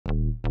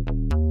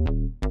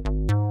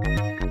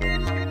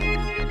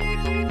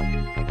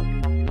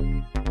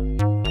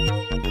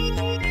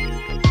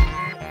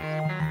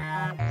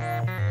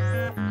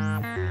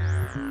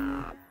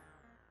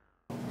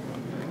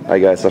Hi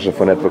guys, Sasha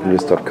for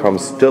netbooknews.com,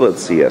 still at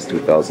CES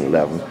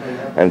 2011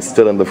 and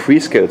still in the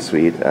Freescale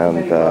suite,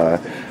 and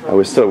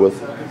we're still with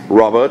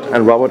Robert,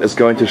 and Robert is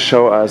going to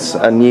show us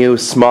a new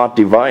smart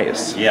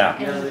device.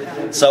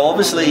 Yeah. So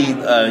obviously,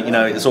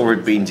 it's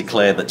already been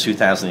declared that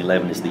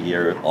 2011 is the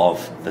year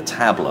of the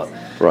tablet.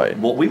 Right.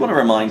 What we want to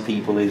remind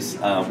people is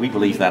we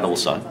believe that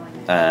also,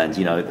 and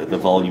the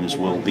volumes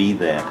will be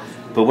there.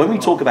 But when we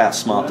talk about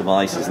smart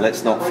devices,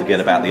 let's not forget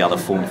about the other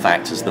form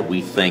factors that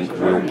we think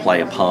will play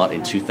a part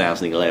in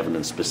 2011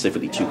 and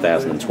specifically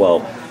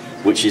 2012,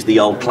 which is the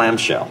old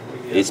clamshell.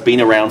 It's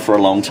been around for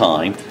a long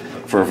time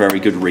for a very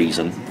good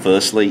reason.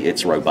 Firstly,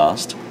 it's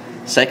robust.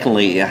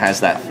 Secondly, it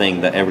has that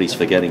thing that everybody's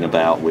forgetting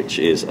about, which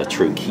is a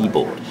true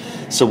keyboard.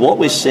 So what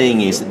we're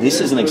seeing is, this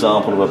is an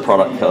example of a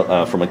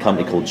product from a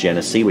company called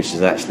Genesi, which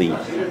is actually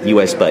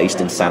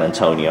US-based in San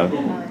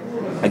Antonio.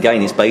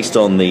 Again, it's based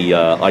on the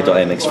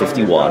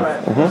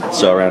i.MX51,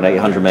 so around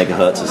 800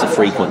 megahertz as a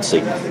frequency.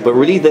 But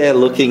really, they're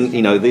looking,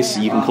 this,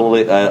 you can call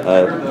it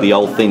the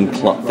old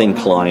thin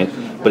client,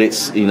 but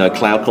it's,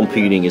 cloud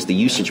computing is the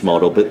usage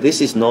model. But this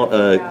is not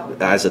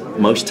as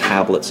most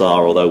tablets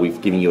are, although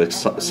we've given you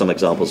some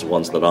examples of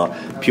ones that are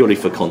purely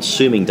for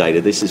consuming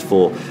data. This is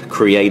for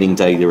creating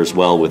data as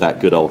well with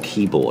that good old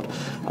keyboard.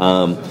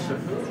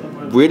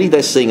 Really,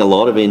 they're seeing a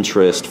lot of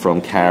interest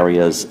from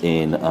carriers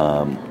in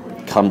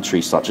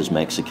countries such as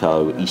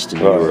Mexico,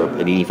 Eastern Europe,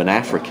 and even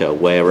Africa,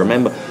 where,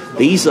 remember,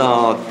 these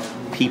are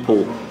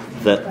people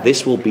that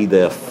this will be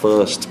their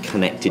first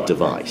connected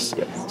device.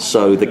 Yes.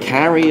 So the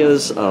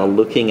carriers are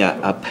looking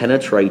at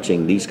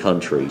penetrating these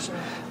countries,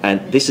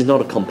 and this is not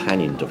a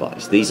companion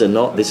device. This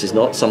is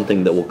not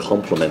something that will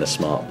complement a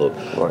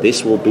Smartbook. Right.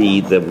 This will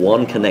be the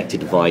one connected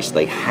device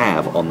they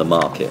have on the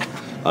market.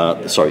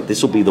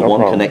 This will be the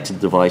one connected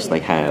device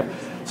they have.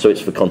 So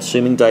it's for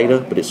consuming data,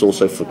 but it's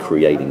also for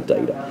creating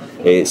data.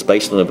 It's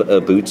based on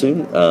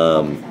Ubuntu.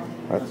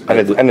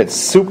 And it's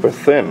super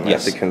thin,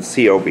 yes, as you can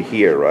see over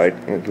here, right?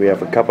 And we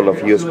have a couple of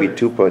USB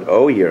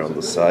 2.0 here on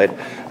the side.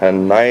 A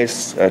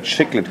nice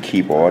chiclet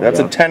keyboard. That's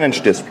a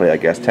 10-inch display, I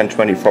guess.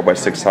 1024 by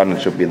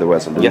 600 should be the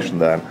resolution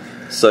then.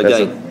 So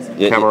again,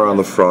 camera on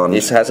the front.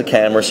 It has a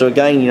camera. So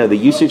again, the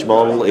usage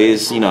model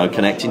is,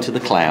 connecting to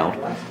the cloud.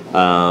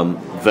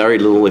 Very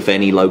little, if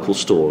any, local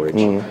storage.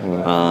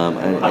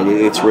 And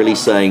it's really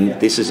saying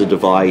this is a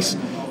device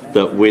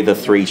that with a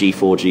 3G,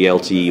 4G,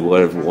 LTE,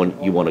 whatever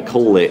you want to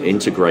call it,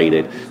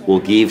 integrated,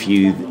 will give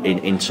you,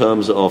 in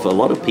terms of a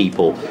lot of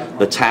people,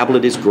 the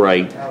tablet is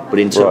great, but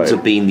in terms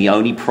of being the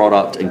only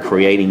product and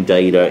creating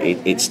data,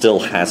 it still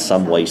has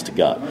some ways to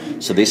go.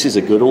 So this is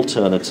a good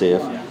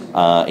alternative.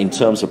 In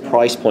terms of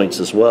price points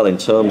as well, in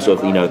terms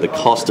of the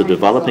cost of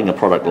developing a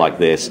product like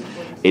this,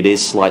 it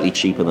is slightly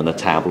cheaper than a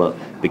tablet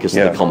because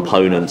of the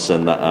components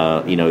and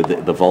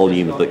the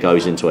volume that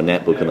goes into a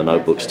netbook and the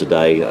notebooks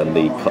today, and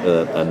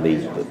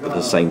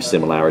the same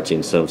similarity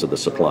in terms of the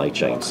supply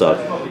chain. So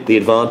the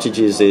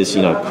advantages is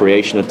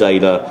creation of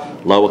data,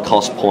 lower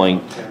cost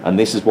point, and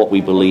this is what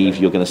we believe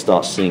you're going to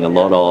start seeing a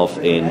lot of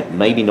in,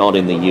 maybe not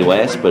in the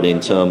US, but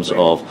in terms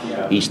of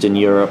Eastern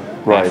Europe,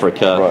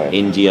 Africa,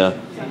 India,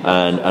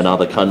 and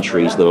other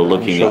countries that are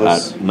looking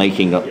at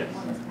making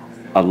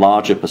a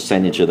larger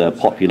percentage of their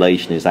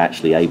population is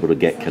actually able to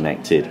get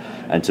connected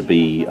and to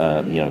be,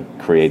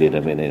 creative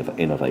and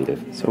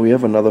innovative. So we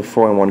have another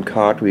 4-in-1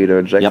 card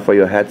reader, jack for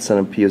your headset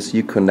and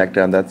PSU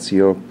connector, and that's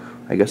your,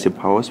 I guess, your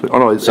power switch. Oh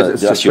no, it's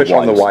a switch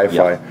on the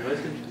Wi-Fi. Yeah.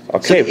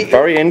 Okay,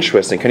 very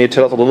interesting. Can you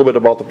tell us a little bit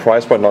about the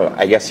price point? No,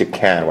 I guess you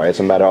can, right? It's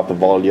a matter of the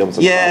volumes.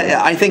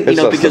 Yeah, I think,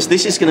 because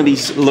this is going to be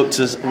looked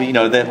as,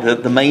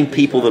 the main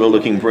people that are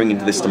looking bringing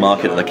this to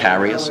market are the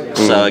carriers.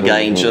 So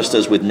again, just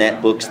as with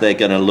netbooks, they're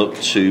going to look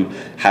to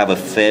have a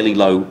fairly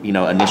low,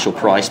 initial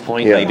price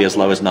point, maybe as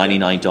low as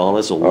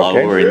 $99 or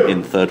lower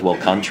in third world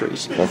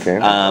countries.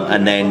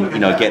 And then,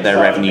 get their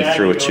revenue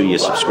through a 2-year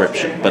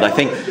subscription. But I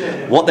think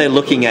what they're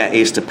looking at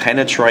is to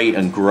penetrate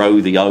and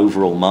grow the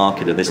overall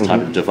market of this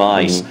type of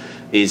device.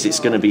 It's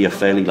going to be a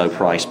fairly low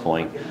price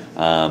point,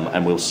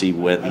 and we'll see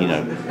where,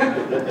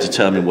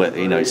 determine where,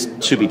 it's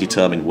to be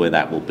determined where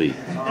that will be.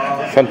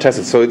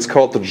 Fantastic. So it's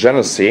called the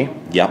Genesi.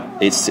 Yeah,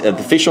 it's the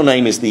official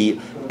name is the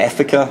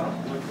Effica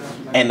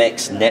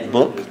MX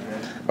Netbook.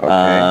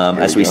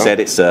 As we said,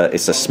 it's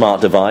a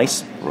smart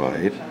device.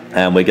 Right.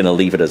 And we're going to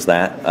leave it as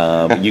that.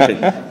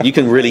 You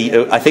can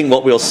really. I think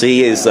what we'll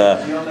see is,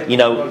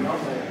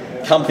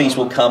 companies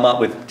will come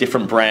up with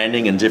different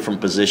branding and different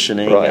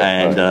positioning,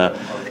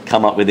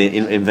 come up with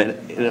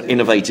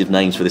innovative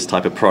names for this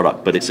type of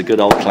product. But it's a good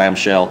old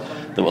clamshell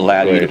that will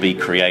allow you to be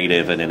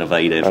creative and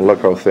innovative. And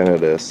look how thin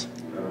it is,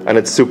 and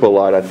it's super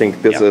light. I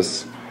think this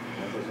is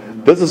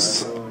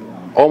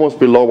almost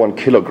below 1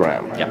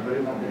 kilogram. Yeah.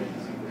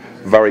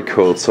 Very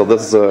cool. So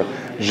this is a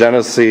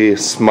Genesi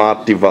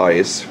smart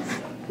device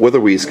with a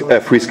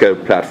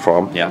Freescale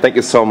platform. Yeah. Thank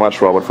you so much,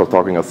 Robert, for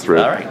talking us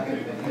through. All right.